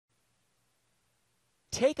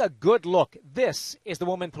Take a good look. This is the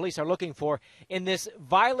woman police are looking for in this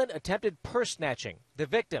violent attempted purse snatching. The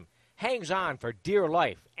victim hangs on for dear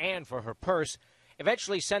life and for her purse,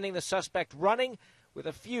 eventually sending the suspect running with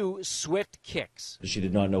a few swift kicks. She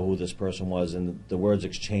did not know who this person was, and the words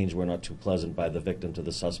exchanged were not too pleasant by the victim to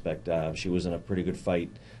the suspect. She was in a pretty good fight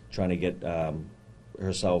trying to get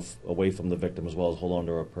herself away from the victim as well as hold on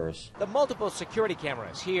to her purse. The multiple security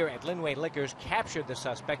cameras here at Linway Liquors captured the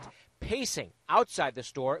suspect pacing outside the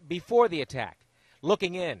store before the attack,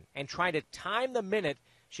 looking in and trying to time the minute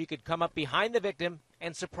she could come up behind the victim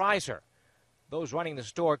and surprise her. Those running the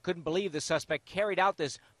store couldn't believe the suspect carried out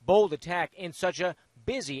this bold attack in such a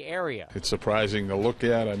busy area. It's surprising to look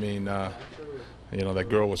at. I mean, that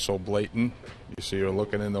girl was so blatant. You see her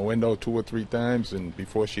looking in the window 2 or 3 times and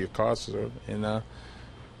before she accosts her. And I'm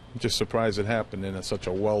just surprised it happened in such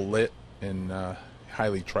a well-lit and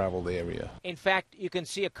highly traveled area. In fact, you can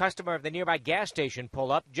see a customer of the nearby gas station pull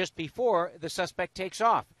up just before the suspect takes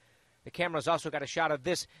off. The camera's also got a shot of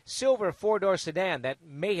this silver 4-door sedan that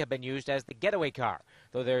may have been used as the getaway car,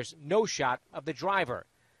 though there's no shot of the driver.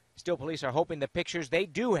 Still, police are hoping the pictures they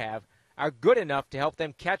do have are good enough to help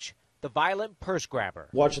them catch the violent purse grabber.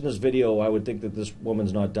 Watching this video, I would think that this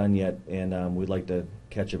woman's not done yet, and we'd like to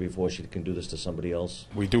catch her before she can do this to somebody else.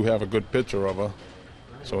 We do have a good picture of her,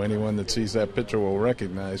 so anyone that sees that picture will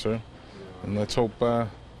recognize her, and let's hope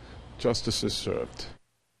justice is served.